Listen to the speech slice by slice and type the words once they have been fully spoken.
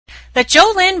The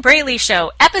JoLynn Braley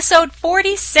Show, episode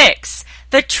 46,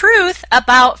 The Truth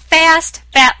About Fast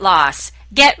Fat Loss.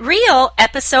 Get Real,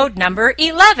 episode number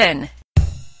 11.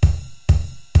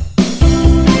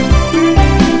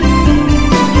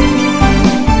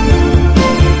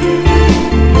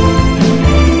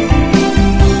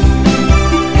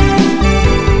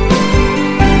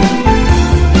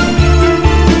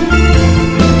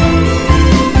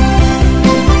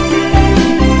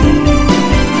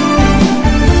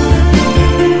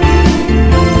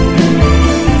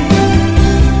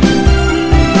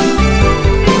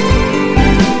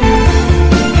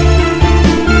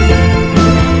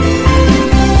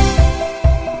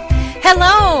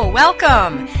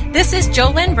 Welcome! This is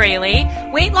JoLynn Braley,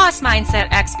 weight loss mindset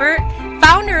expert,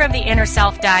 founder of the Inner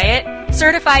Self Diet,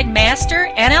 certified master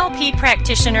NLP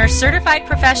practitioner, certified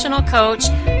professional coach,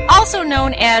 also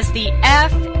known as the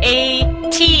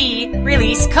FAT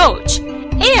Release Coach.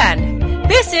 And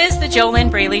this is the JoLynn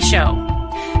Braley Show.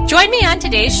 Join me on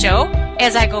today's show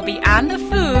as I go beyond the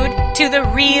food to the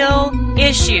real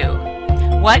issue.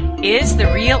 What is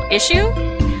the real issue?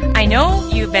 I know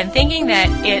you've been thinking that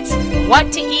it's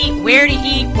what to eat, where to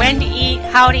eat, when to eat,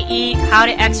 how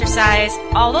to exercise,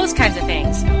 all those kinds of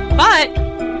things. But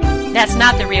that's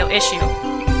not the real issue.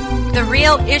 The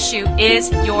real issue is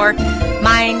your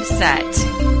mindset.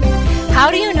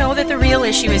 How do you know that the real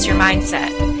issue is your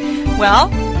mindset? Well,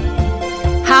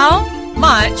 how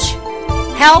much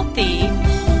healthy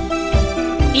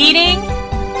eating,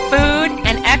 food,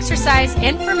 and exercise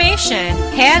information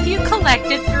have you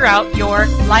collected throughout your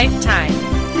lifetime?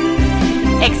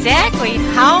 Exactly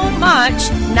how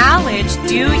much knowledge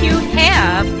do you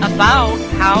have about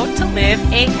how to live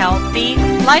a healthy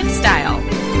lifestyle?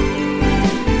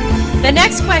 The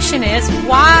next question is,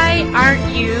 why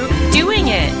aren't you doing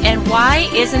it? And why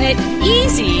isn't it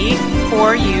easy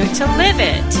for you to live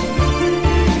it?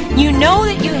 You know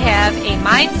that you have a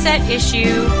mindset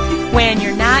issue when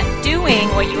you're not doing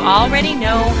what you already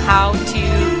know how to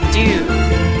do.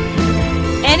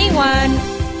 Anyone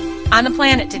on the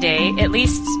planet today, at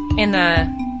least in the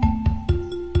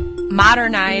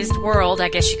modernized world, I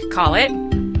guess you could call it,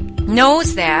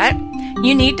 knows that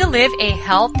you need to live a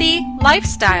healthy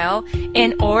lifestyle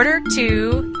in order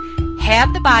to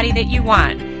have the body that you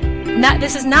want.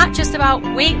 This is not just about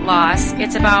weight loss,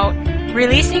 it's about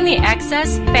releasing the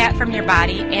excess fat from your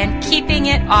body and keeping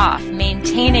it off,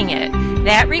 maintaining it.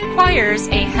 That requires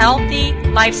a healthy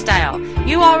lifestyle.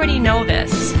 You already know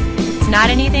this. It's not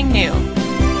anything new.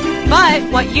 But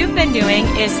what you've been doing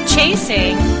is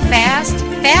chasing fast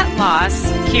fat loss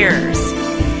cures.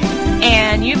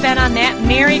 And you've been on that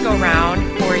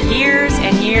merry-go-round for years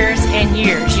and years and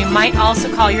years. You might also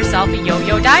call yourself a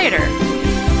yo-yo dieter.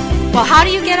 Well, how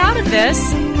do you get out of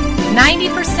this?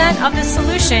 90% of the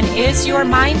solution is your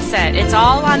mindset. It's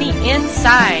all on the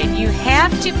inside. You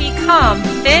have to become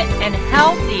fit and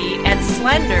healthy and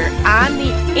slender on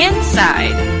the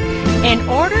inside in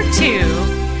order to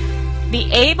be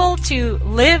able to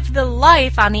live the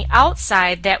life on the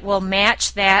outside that will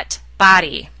match that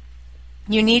body.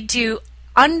 You need to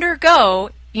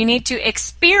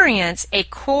experience a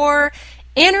core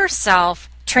inner self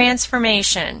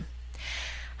transformation.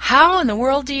 How in the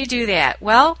world do you do that?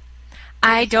 Well,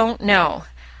 I don't know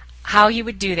how you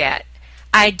would do that.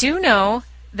 I do know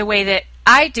the way that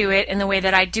I do it and the way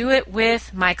that I do it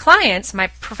with my clients, my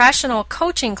professional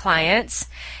coaching clients,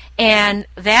 and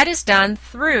that is done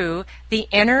through the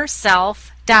Inner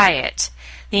Self Diet.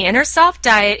 The Inner Self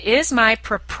Diet is my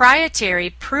proprietary,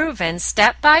 proven,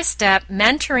 step-by-step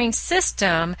mentoring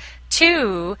system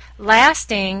to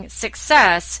lasting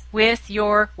success with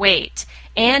your weight.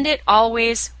 And it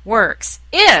always works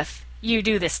if you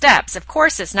do the steps. Of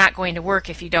course, it's not going to work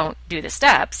if you don't do the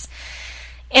steps.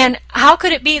 And how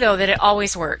could it be, though, that it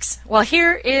always works? Well,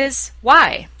 here is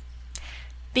why.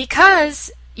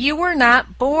 Because you were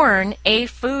not born a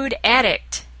food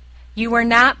addict. You were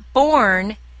not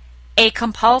born a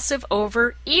compulsive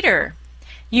overeater.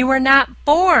 You were not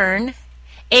born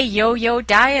a yo-yo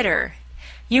dieter.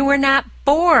 You were not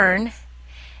born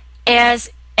as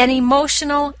an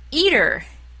emotional eater.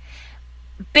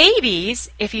 Babies,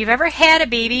 if you've ever had a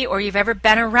baby or you've ever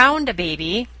been around a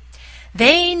baby,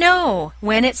 they know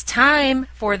when it's time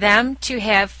for them to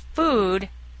have food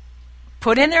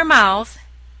put in their mouth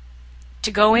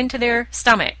to go into their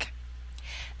stomach.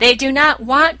 They do not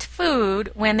want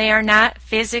food when they are not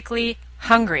physically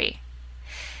hungry.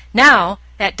 Now,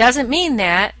 that doesn't mean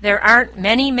that there aren't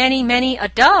many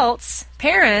adults,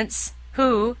 parents,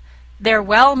 who they're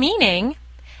well-meaning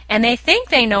and they think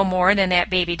they know more than that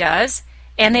baby does,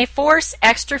 and they force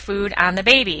extra food on the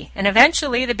baby. And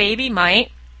eventually the baby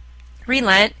might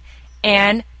relent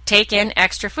and take in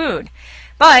extra food.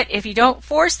 But if you don't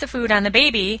force the food on the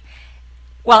baby,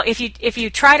 well, if you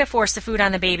try to force the food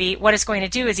on the baby, what it's going to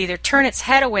do is either turn its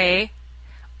head away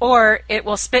or it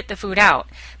will spit the food out.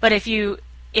 But if you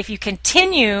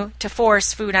continue to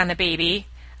force food on the baby,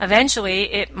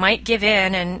 eventually it might give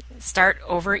in and start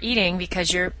overeating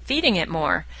because you're feeding it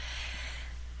more.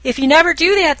 If you never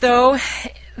do that, though,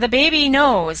 the baby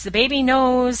knows. The baby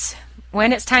knows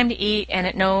when it's time to eat, and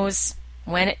it knows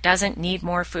when it doesn't need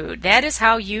more food. That is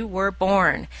how you were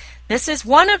born. This is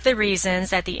one of the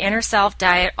reasons that the inner self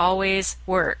diet always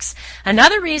works.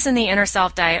 Another reason the inner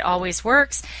self diet always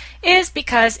works is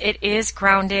because it is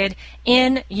grounded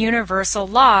in universal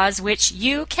laws which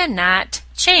you cannot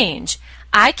change.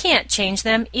 I can't change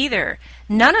them either.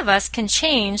 None of us can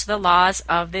change the laws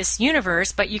of this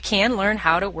universe, but you can learn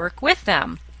how to work with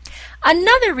them.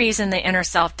 Another reason the inner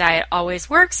self diet always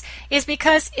works is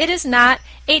because it is not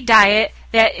a diet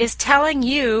that is telling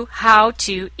you how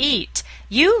to eat.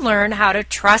 You learn how to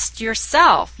trust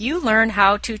yourself. You learn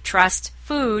how to trust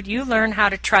food. You learn how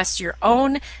to trust your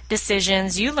own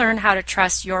decisions. You learn how to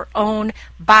trust your own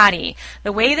body.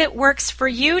 The way that works for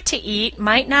you to eat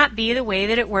might not be the way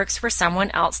that it works for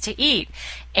someone else to eat.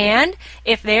 And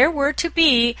if there were to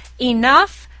be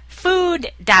enough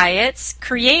food diets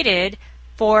created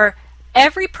for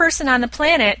every person on the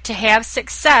planet to have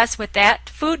success with that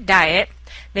food diet,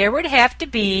 there would have to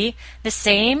be the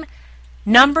same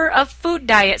number of food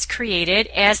diets created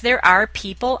as there are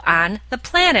people on the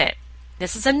planet.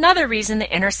 This is another reason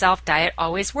the inner self diet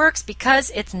always works,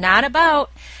 because it's not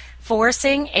about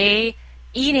forcing a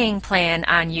eating plan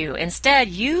on you. Instead,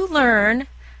 you learn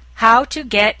how to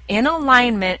get in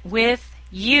alignment with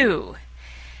you.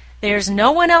 There's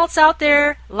no one else out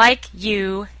there like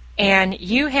you, and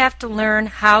you have to learn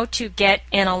how to get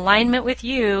in alignment with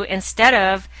you instead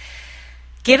of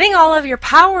giving all of your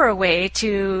power away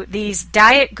to these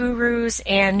diet gurus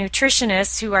and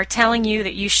nutritionists who are telling you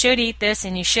that you should eat this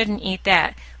and you shouldn't eat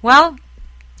that. Well,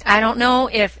 I don't know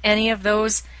if any of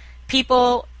those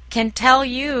people can tell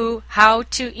you how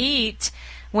to eat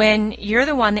when you're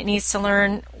the one that needs to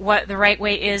learn what the right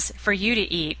way is for you to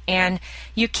eat. And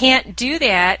you can't do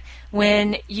that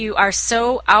when you are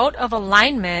so out of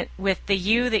alignment with the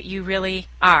you that you really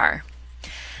are.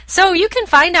 So you can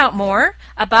find out more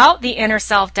about the inner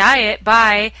self diet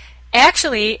by,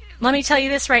 actually, let me tell you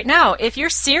this right now, if you're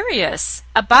serious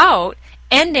about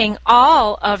ending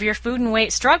all of your food and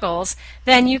weight struggles,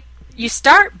 then you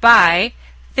start by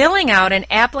filling out an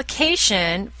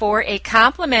application for a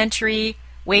complimentary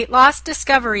weight loss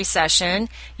discovery session.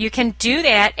 You can do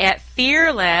that at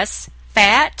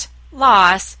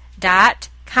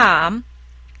fearlessfatloss.com.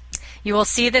 You will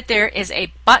see that there is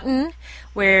a button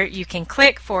where you can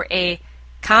click for a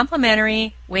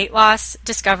complimentary weight loss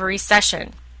discovery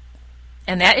session.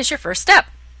 And that is your first step.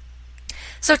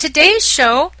 So today's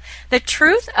show, the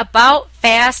truth about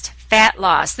fast fat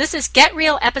loss. This is Get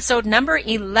Real episode number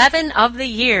 11 of the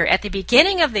year. At the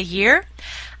beginning of the year,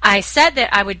 I said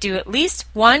that I would do at least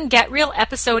one Get Real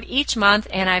episode each month,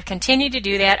 and I've continued to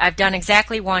do that. I've done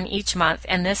exactly one each month,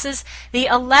 and this is the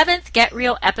 11th Get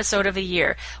Real episode of the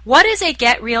year. What is a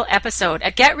Get Real episode? A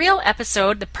Get Real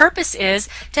episode, the purpose is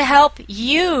to help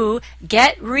you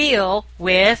get real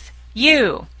with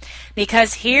you.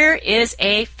 Because here is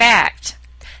a fact.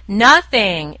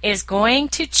 Nothing is going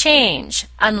to change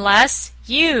unless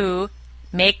you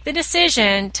make the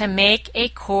decision to make a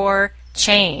core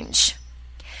change.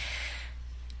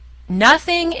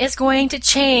 Nothing is going to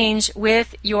change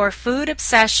with your food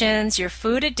obsessions, your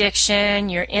food addiction,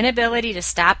 your inability to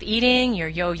stop eating, your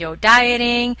yo-yo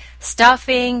dieting,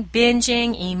 stuffing,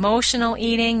 binging, emotional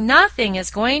eating. Nothing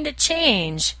is going to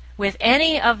change with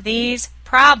any of these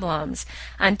problems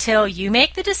until you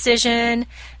make the decision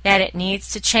that it needs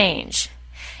to change.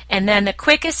 And then the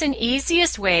quickest and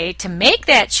easiest way to make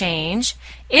that change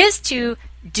is to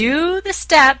do the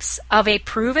steps of a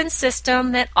proven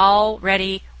system that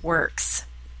already works.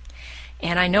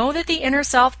 And I know that the inner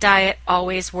self diet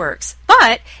always works.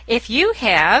 But if you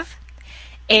have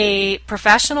a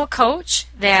professional coach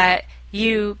that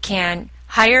you can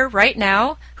hire right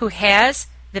now who has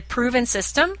the proven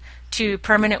system to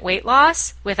permanent weight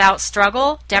loss without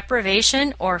struggle,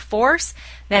 deprivation, or force,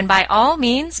 then by all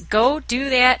means go do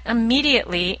that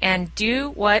immediately and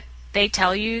do what they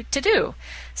tell you to do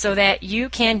so that you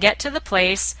can get to the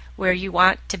place where you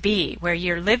want to be, where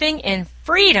you're living in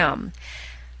freedom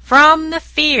from the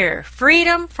fear,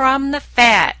 freedom from the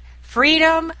fat,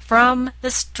 freedom from the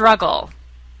struggle.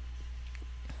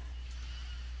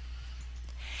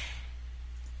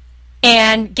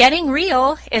 And getting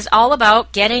real is all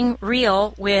about getting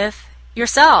real with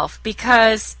yourself,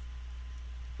 because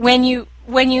when you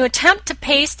attempt to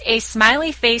paste a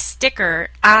smiley face sticker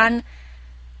on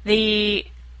the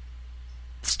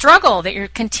struggle that you're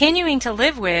continuing to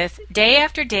live with day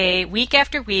after day, week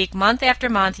after week, month after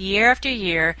month, year after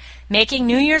year, making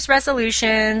New Year's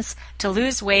resolutions to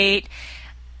lose weight,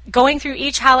 going through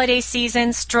each holiday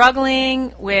season,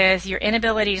 struggling with your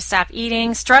inability to stop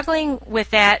eating, struggling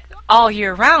with that all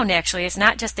year round, actually. It's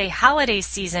not just a holiday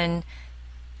season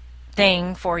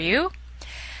thing for you.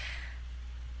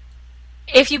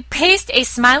 If you paste a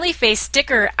smiley face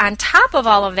sticker on top of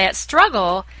all of that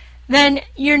struggle, then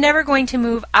you're never going to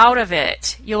move out of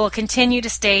it. You will continue to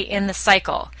stay in the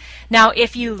cycle. Now,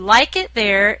 if you like it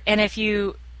there, and if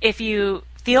you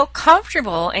feel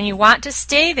comfortable and you want to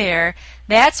stay there,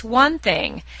 that's one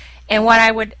thing. And what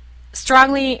I would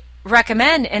strongly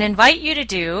recommend and invite you to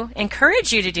do,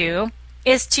 encourage you to do,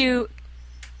 is to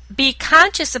be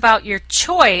conscious about your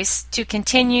choice to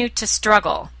continue to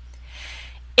struggle.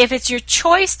 If it's your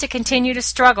choice to continue to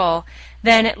struggle,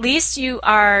 then at least you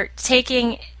are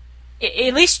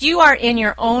in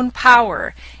your own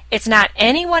power. It's not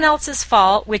anyone else's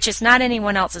fault, which is not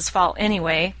anyone else's fault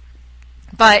anyway,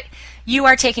 but you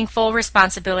are taking full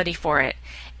responsibility for it.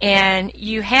 And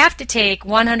you have to take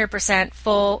 100%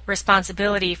 full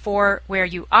responsibility for where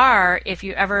you are if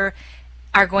you ever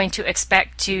are going to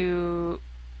expect to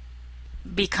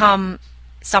become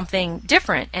something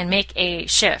different and make a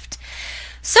shift.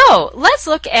 So let's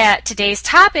look at today's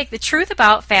topic, the truth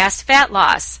about fast fat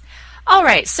loss. All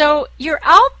right, so you're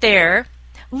out there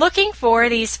looking for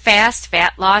these fast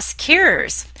fat loss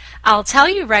cures. I'll tell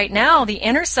you right now, the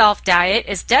Inner Self diet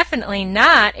is definitely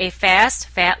not a fast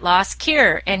fat loss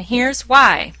cure, and here's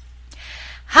why.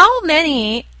 How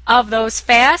many of those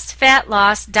fast fat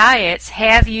loss diets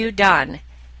have you done?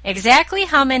 Exactly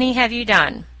how many have you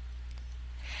done?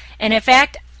 And in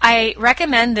fact, I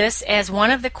recommend this as one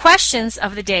of the questions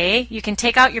of the day. You can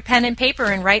take out your pen and paper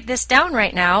and write this down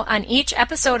right now. On each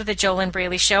episode of the JoLynn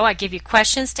Braley Show, I give you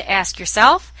questions to ask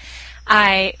yourself.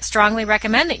 I strongly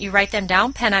recommend that you write them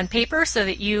down, pen on paper, so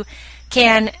that you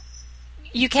can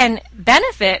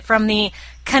benefit from the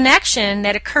connection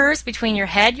that occurs between your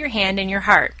head, your hand, and your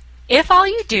heart. If all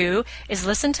you do is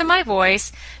listen to my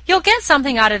voice, you'll get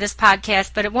something out of this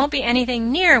podcast, but it won't be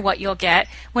anything near what you'll get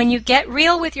when you get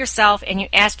real with yourself and you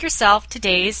ask yourself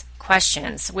today's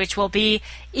questions, which will be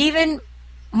even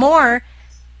more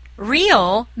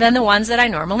real than the ones that I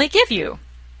normally give you.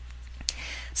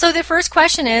 So the first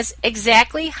question is,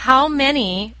 exactly how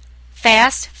many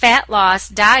fast fat loss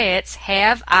diets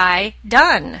have I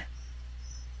done?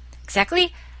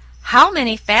 Exactly how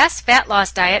many fast fat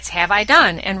loss diets have I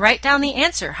done? And write down the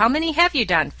answer. How many have you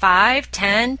done? 5,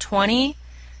 10, 20,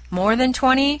 more than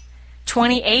 20,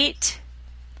 28,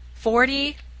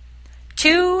 40,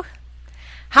 2?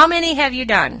 How many have you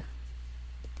done?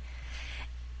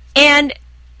 And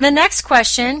the next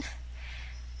question,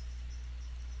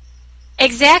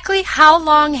 exactly how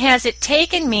long has it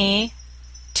taken me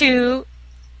to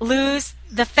lose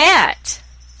the fat?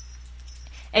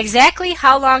 Exactly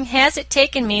how long has it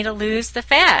taken me to lose the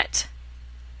fat?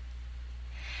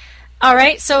 All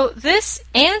right, so this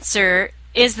answer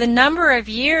is the number of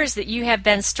years that you have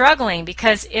been struggling,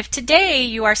 because if today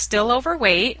you are still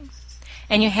overweight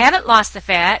and you haven't lost the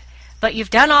fat, but you've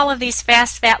done all of these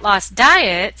fast fat loss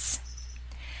diets,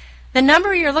 the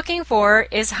number you're looking for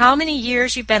is how many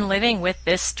years you've been living with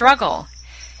this struggle.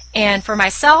 And for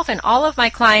myself and all of my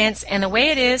clients, and the way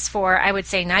it is for, I would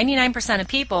say, 99% of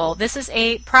people, this is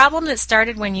a problem that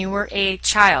started when you were a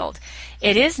child.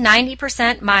 It is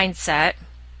 90% mindset,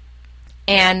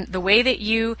 and the way that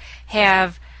you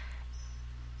have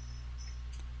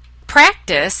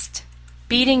practiced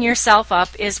beating yourself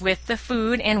up is with the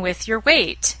food and with your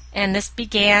weight. And this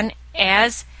began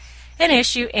as an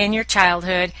issue in your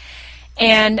childhood.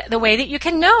 And the way that you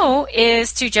can know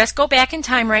is to just go back in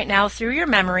time right now through your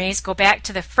memories, go back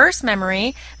to the first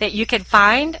memory that you can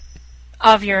find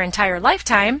of your entire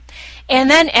lifetime, and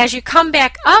then as you come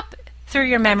back up through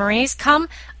your memories, come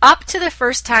up to the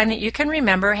first time that you can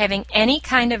remember having any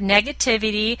kind of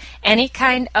negativity, any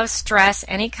kind of stress,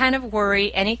 any kind of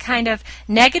worry, any kind of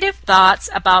negative thoughts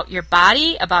about your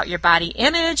body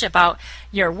image, about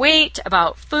your weight,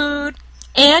 about food.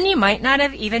 And you might not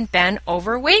have even been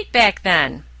overweight back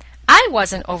then. I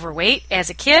wasn't overweight as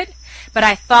a kid, but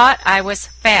I thought I was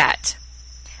fat.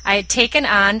 I had taken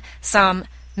on some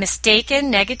mistaken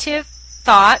negative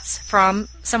thoughts from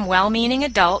some well-meaning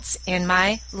adults in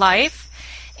my life,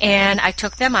 and I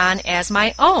took them on as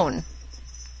my own.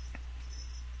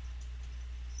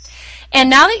 And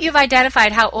now that you've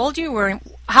identified how old you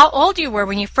were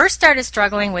when you first started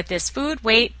struggling with this food,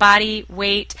 weight, body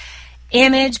weight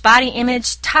body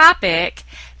image topic,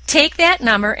 take that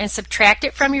number and subtract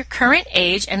it from your current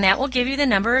age, and that will give you the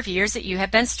number of years that you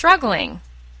have been struggling.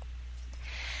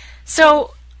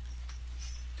 So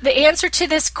the answer to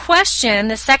this question,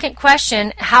 the second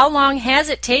question, how long has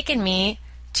it taken me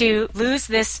to lose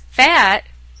this fat?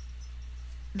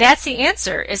 That's the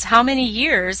answer, is how many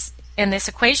years in this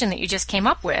equation that you just came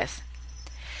up with.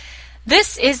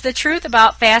 This is the truth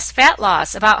about fast fat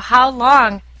loss, about how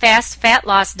long fast fat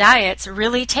loss diets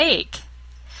really take.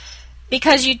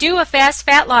 Because you do a fast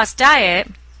fat loss diet,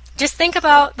 just think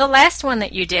about the last one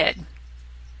that you did.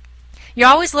 You're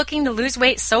always looking to lose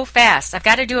weight so fast. I've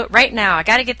got to do it right now. I've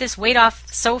got to get this weight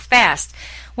off so fast.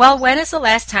 Well, when is the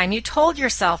last time you told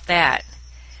yourself that?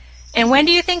 And when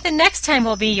do you think the next time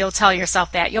will be you'll tell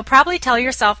yourself that? You'll probably tell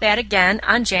yourself that again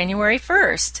on January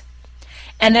 1st.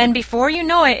 And then before you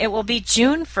know it, it will be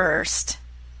June 1st.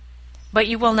 But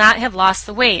you will not have lost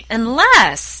the weight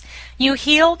unless you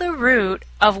heal the root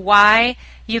of why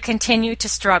you continue to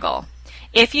struggle.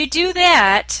 If you do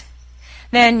that,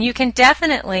 then you can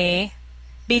definitely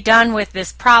be done with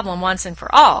this problem once and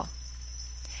for all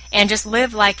and just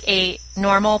live like a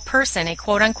normal person, a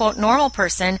quote-unquote normal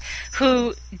person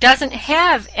who doesn't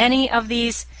have any of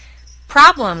these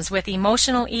problems with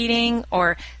emotional eating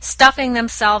or stuffing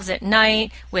themselves at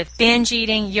night, with binge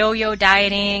eating, yo-yo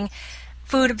dieting,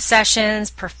 food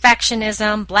obsessions,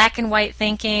 perfectionism, black and white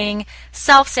thinking,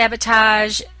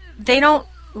 self-sabotage. They don't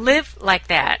live like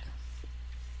that.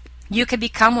 You could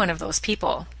become one of those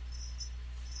people.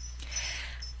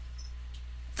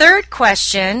 Third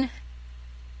question,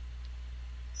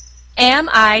 am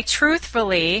I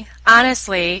truthfully,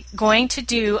 honestly going to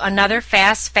do another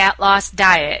fast fat loss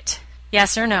diet?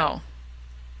 Yes or no?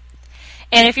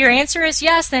 And if your answer is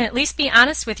yes, then at least be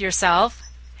honest with yourself.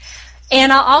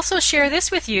 And I'll also share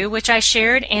this with you, which I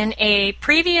shared in a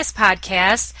previous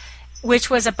podcast, which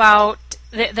was about,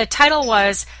 the title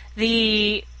was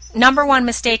the number one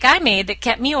mistake I made that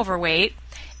kept me overweight.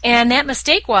 And that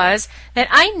mistake was that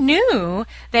I knew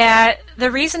that the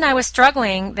reason I was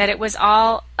struggling, that it was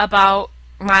all about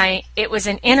it was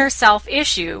an inner self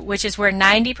issue, which is where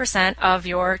 90% of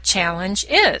your challenge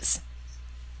is.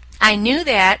 I knew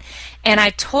that, and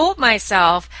I told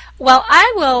myself, well,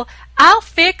 I'll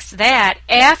fix that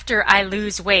after I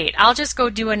lose weight. I'll just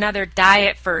go do another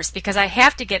diet first because I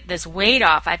have to get this weight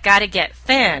off. I've got to get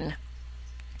thin.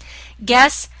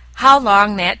 Guess how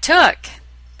long that took?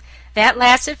 That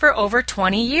lasted for over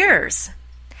 20 years.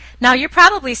 Now, you're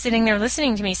probably sitting there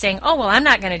listening to me saying, oh, well, I'm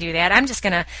not going to do that. I'm just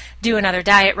going to do another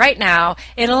diet right now.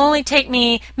 It'll only take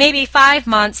me maybe 5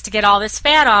 months to get all this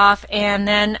fat off, and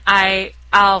then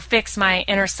I'll fix my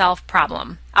inner self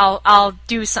problem. I'll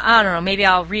do some, I don't know, maybe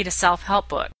I'll read a self-help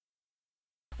book.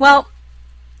 Well,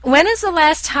 when is the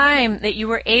last time that you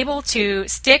were able to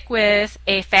stick with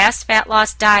a fast fat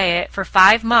loss diet for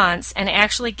 5 months and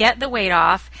actually get the weight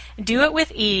off, do it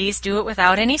with ease, do it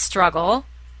without any struggle,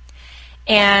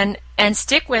 and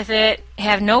stick with it,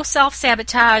 have no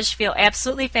self-sabotage, feel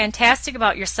absolutely fantastic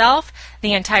about yourself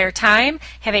the entire time,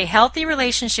 have a healthy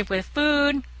relationship with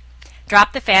food,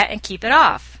 drop the fat and keep it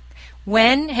off?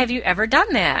 When have you ever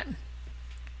done that?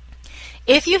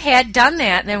 If you had done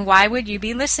that, then why would you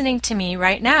be listening to me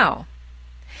right now?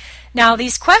 Now,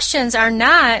 these questions are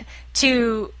not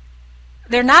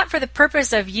they're not for the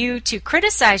purpose of you to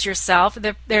criticize yourself.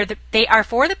 They are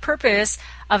for the purpose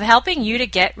of helping you to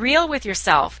get real with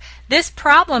yourself. This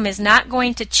problem is not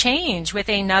going to change with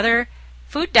another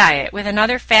food diet, with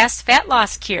another fast fat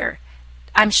loss cure.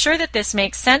 I'm sure that this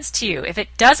makes sense to you. If it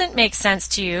doesn't make sense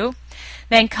to you,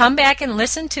 then come back and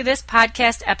listen to this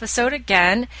podcast episode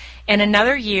again in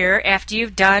another year after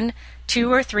you've done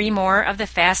 2 or 3 more of the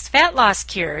fast fat loss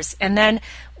cures. And then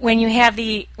when you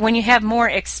have more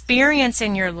experience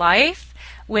in your life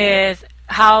with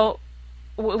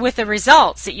the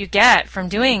results that you get from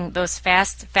doing those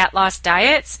fast fat loss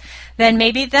diets, then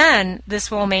maybe then this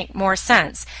will make more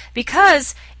sense.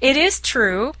 Because it is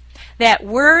true that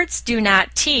words do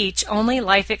not teach, only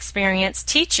life experience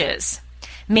teaches.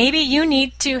 Maybe you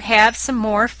need to have some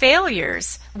more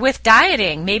failures with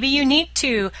dieting. Maybe you need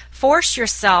to force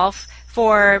yourself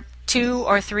for 2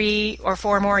 or 3 or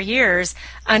 4 more years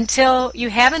until you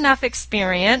have enough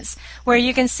experience where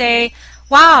you can say,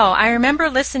 wow, I remember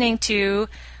listening to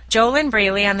JoLynn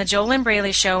Braley on the JoLynn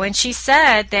Braley Show, and she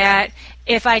said that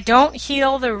if I don't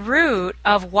heal the root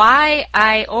of why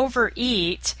I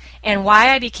overeat and why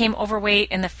I became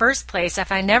overweight in the first place,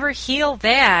 if I never heal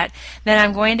that, then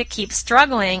I'm going to keep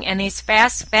struggling, and these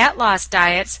fast fat loss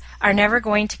diets are never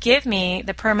going to give me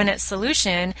the permanent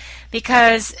solution,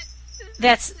 because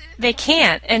they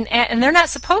can't, and they're not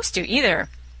supposed to either.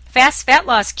 fast fat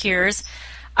loss cures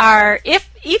are,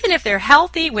 even if they're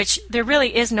healthy, which there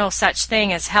really is no such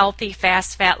thing as healthy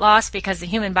fast fat loss because the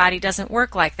human body doesn't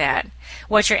work like that.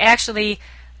 What you're actually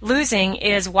losing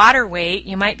is water weight.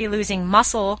 You might be losing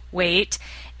muscle weight,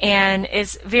 and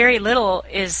very little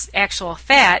is actual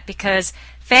fat because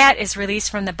fat is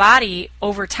released from the body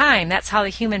over time. That's how the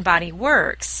human body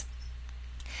works.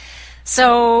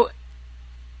 So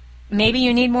maybe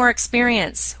you need more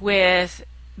experience with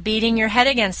beating your head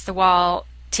against the wall,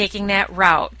 taking that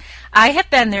route. I have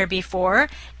been there before,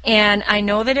 and I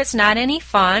know that it's not any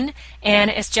fun, and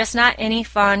it's just not any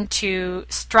fun to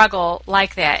struggle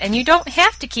like that. And you don't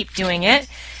have to keep doing it,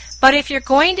 but if you're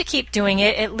going to keep doing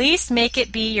it, at least make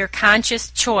it be your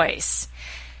conscious choice.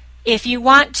 If you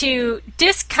want to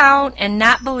discount and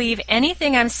not believe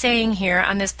anything I'm saying here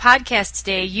on this podcast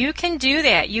today, you can do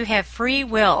that. You have free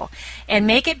will. And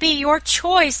make it be your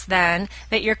choice then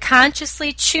that you're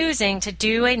consciously choosing to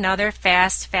do another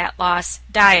fast fat loss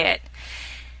diet.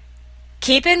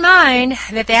 Keep in mind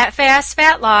that that fast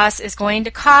fat loss is going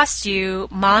to cost you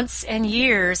months and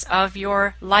years of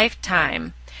your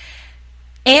lifetime.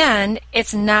 And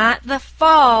it's not the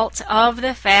fault of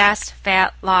the fast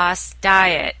fat loss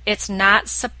diet. It's not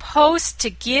supposed to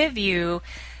give you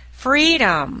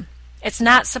freedom. It's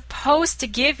not supposed to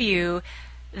give you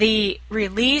the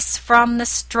release from the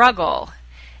struggle.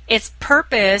 Its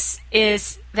purpose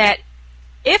is that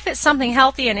if it's something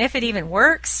healthy and if it even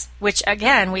works, which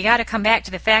again, we got to come back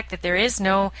to the fact that there is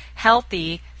no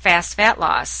healthy fast fat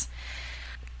loss.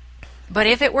 But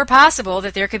if it were possible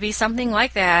that there could be something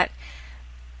like that,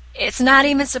 it's not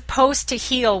even supposed to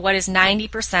heal what is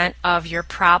 90% of your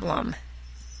problem.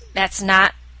 That's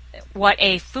not what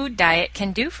a food diet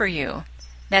can do for you.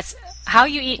 That's how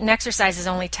you eat and exercise is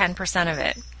only 10% of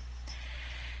it.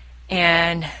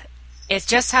 And it's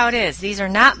just how it is. These are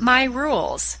not my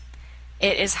rules.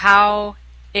 It is how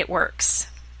it works.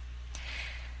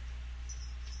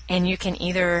 And you can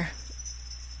either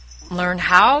learn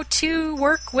how to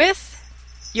work with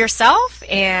yourself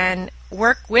and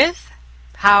work with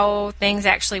how things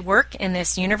actually work in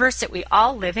this universe that we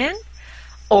all live in,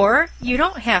 or you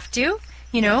don't have to.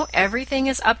 You know, everything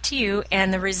is up to you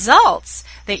and the results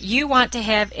that you want to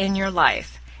have in your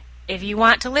life. If you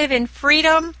want to live in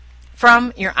freedom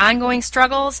from your ongoing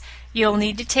struggles, you'll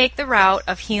need to take the route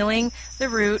of healing the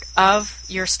root of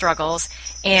your struggles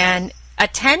and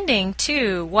attending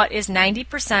to what is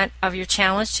 90% of your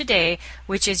challenge today,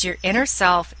 which is your inner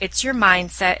self. It's your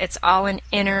mindset. It's all an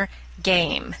inner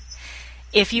game.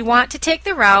 If you want to take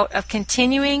the route of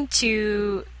continuing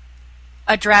to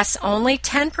address only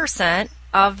 10%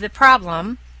 of the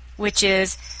problem, which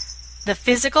is the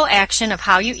physical action of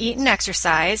how you eat and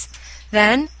exercise,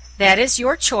 then that is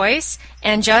your choice,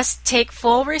 and just take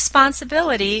full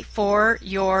responsibility for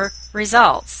your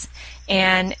results.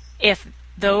 And if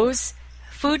those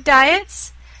food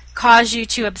diets cause you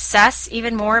to obsess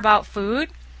even more about food,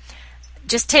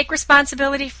 just take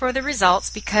responsibility for the results,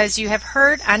 because you have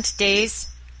heard on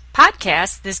today's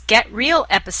podcast, this Get Real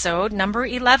episode, number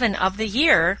 11 of the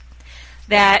year,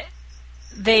 that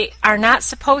they are not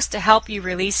supposed to help you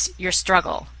release your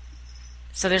struggle.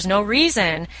 So there's no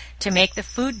reason to make the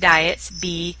food diets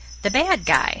be the bad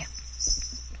guy.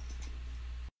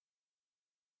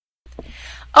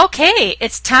 Okay,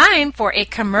 it's time for a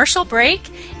commercial break,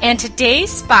 and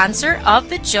today's sponsor of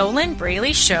the JoLynn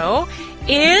Braley Show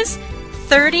is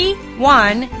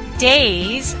 31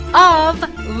 Days of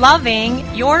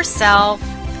Loving Yourself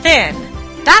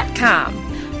Thin.com,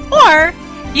 or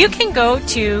you can go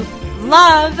to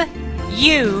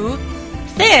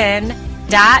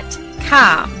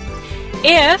loveyouthin.com.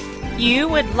 If you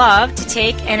would love to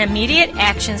take an immediate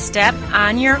action step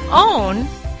on your own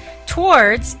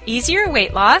towards easier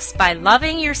weight loss by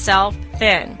loving yourself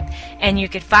thin, and you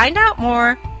could find out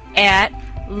more at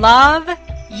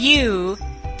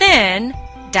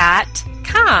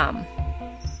loveyouthin.com.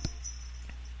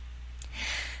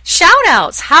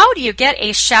 Shout-outs. How do you get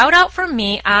a shout-out from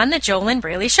me on the JoLynn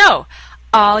Braley Show?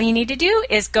 All you need to do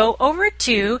is go over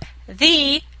to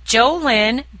the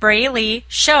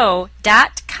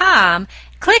JoLynnBraleyShow.com,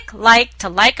 click like to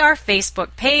like our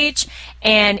Facebook page,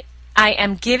 and I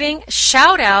am giving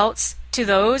shout-outs to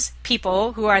those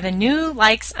people who are the new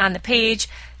likes on the page,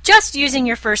 just using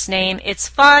your first name. It's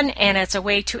fun, and it's a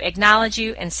way to acknowledge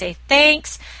you and say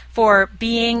thanks for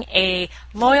being a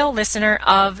loyal listener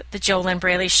of the JoLynn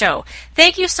Braley Show.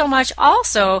 Thank you so much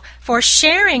also for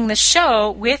sharing the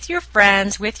show with your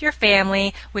friends, with your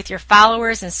family, with your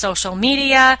followers in social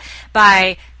media,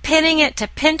 by pinning it to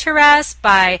Pinterest,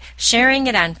 by sharing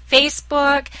it on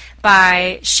Facebook,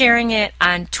 by sharing it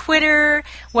on Twitter,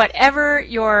 whatever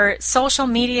your social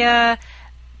media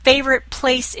favorite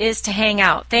place is to hang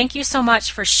out. Thank you so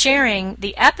much for sharing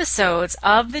the episodes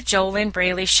of the JoLynn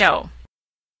Braley Show.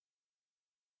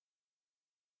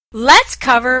 Let's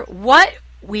cover what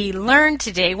we learned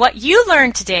today, what you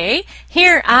learned today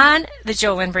here on the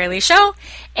JoLynn Braley Show,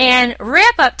 and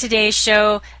wrap up today's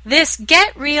show, this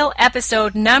Get Real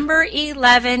episode number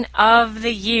 11 of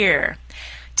the year.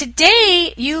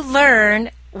 Today you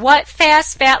learned what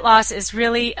fast fat loss is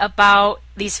really about,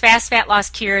 these fast fat loss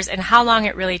cures, and how long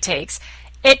it really takes.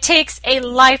 It takes a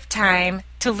lifetime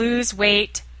to lose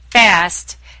weight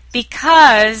fast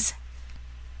because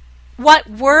what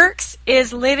works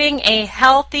is living a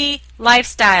healthy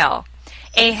lifestyle.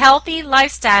 A healthy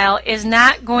lifestyle is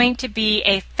not going to be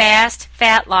a fast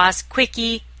fat loss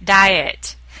quickie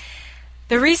diet.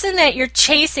 The reason that you're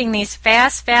chasing these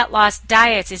fast fat loss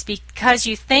diets is because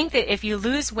you think that if you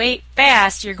lose weight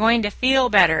fast, you're going to feel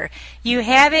better. You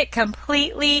have it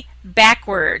completely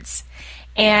backwards.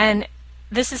 And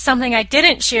this is something I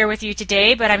didn't share with you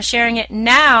today, but I'm sharing it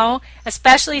now,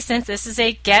 especially since this is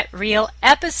a Get Real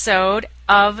episode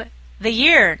of the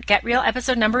year. Get Real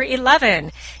episode number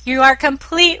 11. You are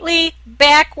completely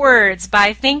backwards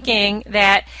by thinking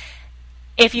that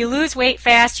if you lose weight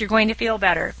fast, you're going to feel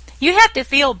better. You have to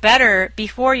feel better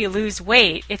before you lose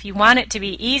weight if you want it to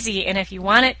be easy and if you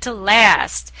want it to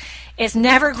last. It's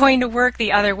never going to work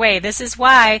the other way. This is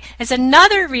why, it's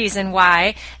another reason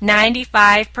why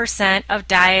 95% of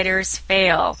dieters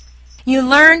fail. You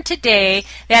learned today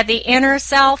that the inner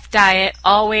self diet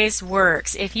always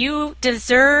works. If you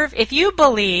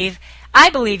believe,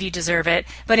 I believe you deserve it,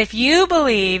 but if you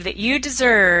believe that you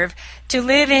deserve to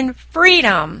live in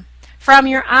freedom from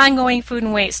your ongoing food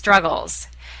and weight struggles,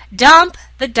 dump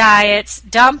the diets,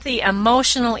 dump the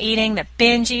emotional eating, the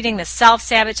binge eating, the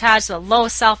self-sabotage, the low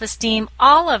self-esteem,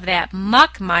 all of that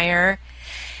muckmire,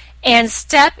 and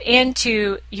step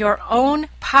into your own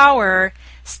power,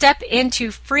 step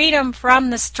into freedom from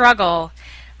the struggle,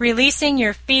 releasing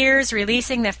your fears,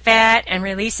 releasing the fat, and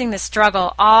releasing the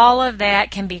struggle. All of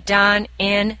that can be done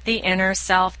in the Inner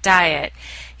Self Diet.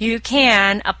 You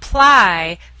can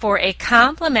apply for a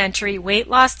complimentary weight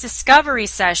loss discovery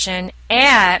session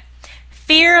at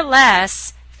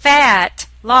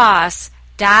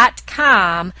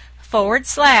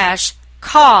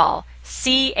fearlessfatloss.com/call,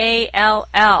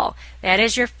 C-A-L-L. That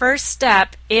is your first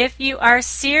step if you are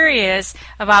serious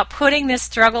about putting this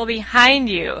struggle behind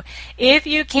you. If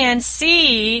you can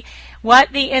see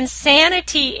what the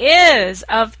insanity is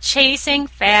of chasing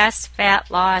fast fat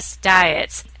loss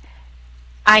diets.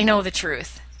 I know the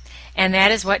truth. And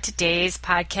that is what today's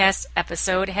podcast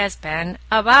episode has been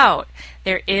about.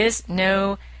 There is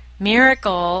no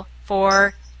miracle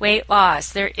for weight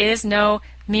loss. There is no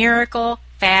miracle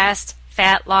fast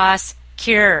fat loss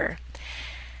cure.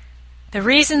 The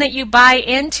reason that you buy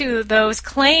into those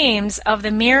claims of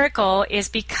the miracle is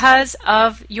because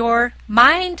of your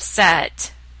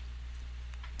mindset.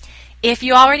 If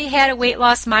you already had a weight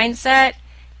loss mindset,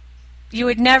 you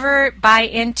would never buy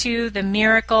into the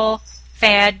miracle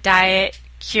fad diet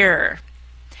cure.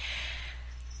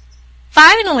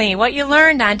 Finally, what you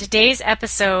learned on today's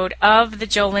episode of the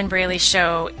JoLynn Braley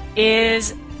Show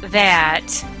is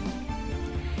that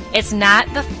it's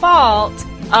not the fault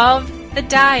of the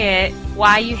diet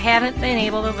why you haven't been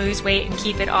able to lose weight and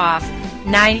keep it off.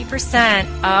 90%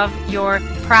 of your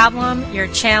problem, your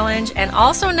challenge, and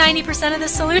also 90% of the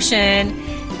solution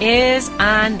is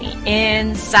on the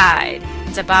inside.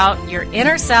 It's about your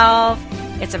inner self.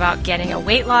 It's about getting a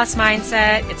weight loss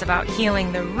mindset. It's about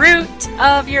healing the root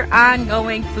of your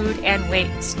ongoing food and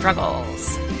weight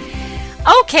struggles.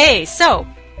 Okay, so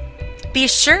be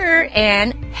sure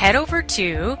and head over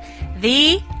to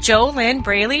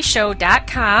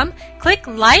theJoLynnBraleyShow.com. Click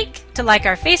like to like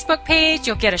our Facebook page.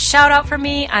 You'll get a shout out from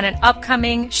me on an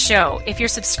upcoming show. If you're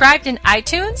subscribed in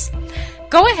iTunes,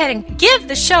 go ahead and give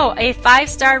the show a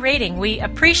 5-star rating. We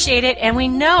appreciate it, and we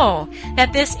know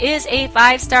that this is a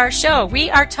 5-star show. We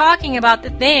are talking about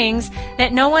the things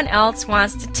that no one else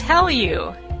wants to tell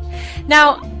you.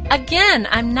 Now, again,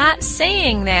 I'm not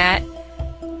saying that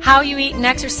how you eat and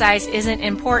exercise isn't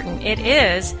important. It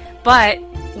is, but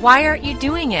why aren't you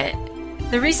doing it?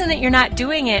 The reason that you're not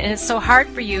doing it and it's so hard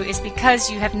for you is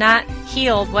because you have not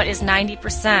healed what is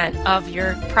 90% of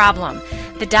your problem.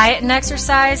 the diet and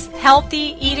exercise,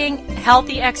 healthy eating,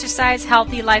 healthy exercise,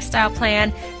 healthy lifestyle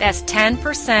plan, that's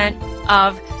 10%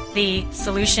 of the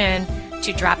solution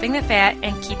to dropping the fat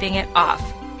and keeping it off.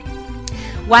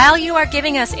 While you are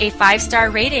giving us a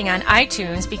 5-star rating on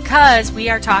iTunes, because we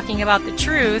are talking about the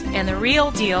truth and the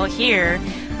real deal here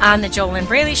on the JoLynn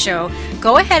Braley Show,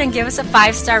 go ahead and give us a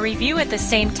 5-star review at the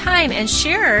same time and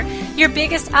share your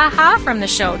biggest aha from the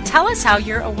show. Tell us how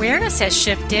your awareness has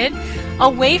shifted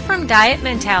away from diet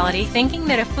mentality, thinking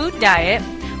that a food diet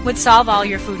would solve all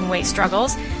your food and weight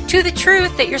struggles, to the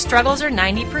truth that your struggles are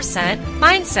 90%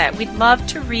 mindset. We'd love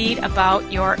to read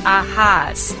about your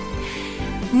ahas.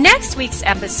 Next week's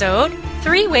episode,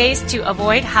 3 ways to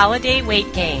avoid holiday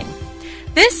weight gain.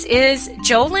 This is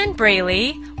JoLynn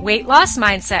Braley, weight loss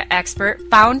mindset expert,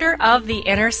 founder of the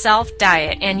Inner Self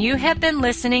Diet, and you have been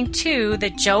listening to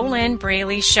the JoLynn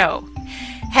Braley Show.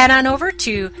 Head on over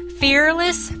to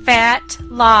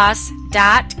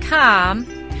fearlessfatloss.com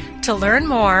to learn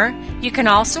more. You can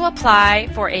also apply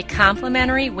for a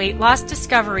complimentary weight loss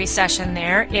discovery session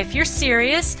there if you're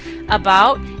serious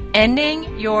about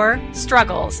ending your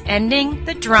struggles, ending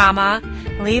the drama,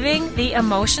 leaving the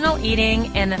emotional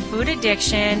eating and the food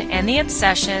addiction and the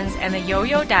obsessions and the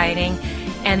yo-yo dieting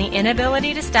and the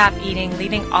inability to stop eating,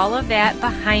 leaving all of that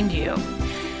behind you.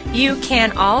 You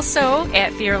can also,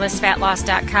 at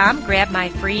fearlessfatloss.com, grab my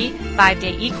free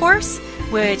 5-day e-course,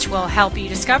 which will help you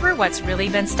discover what's really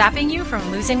been stopping you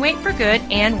from losing weight for good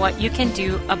and what you can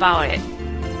do about it.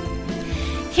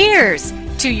 Here's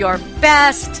to your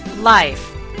best life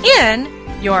in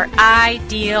your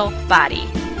ideal body.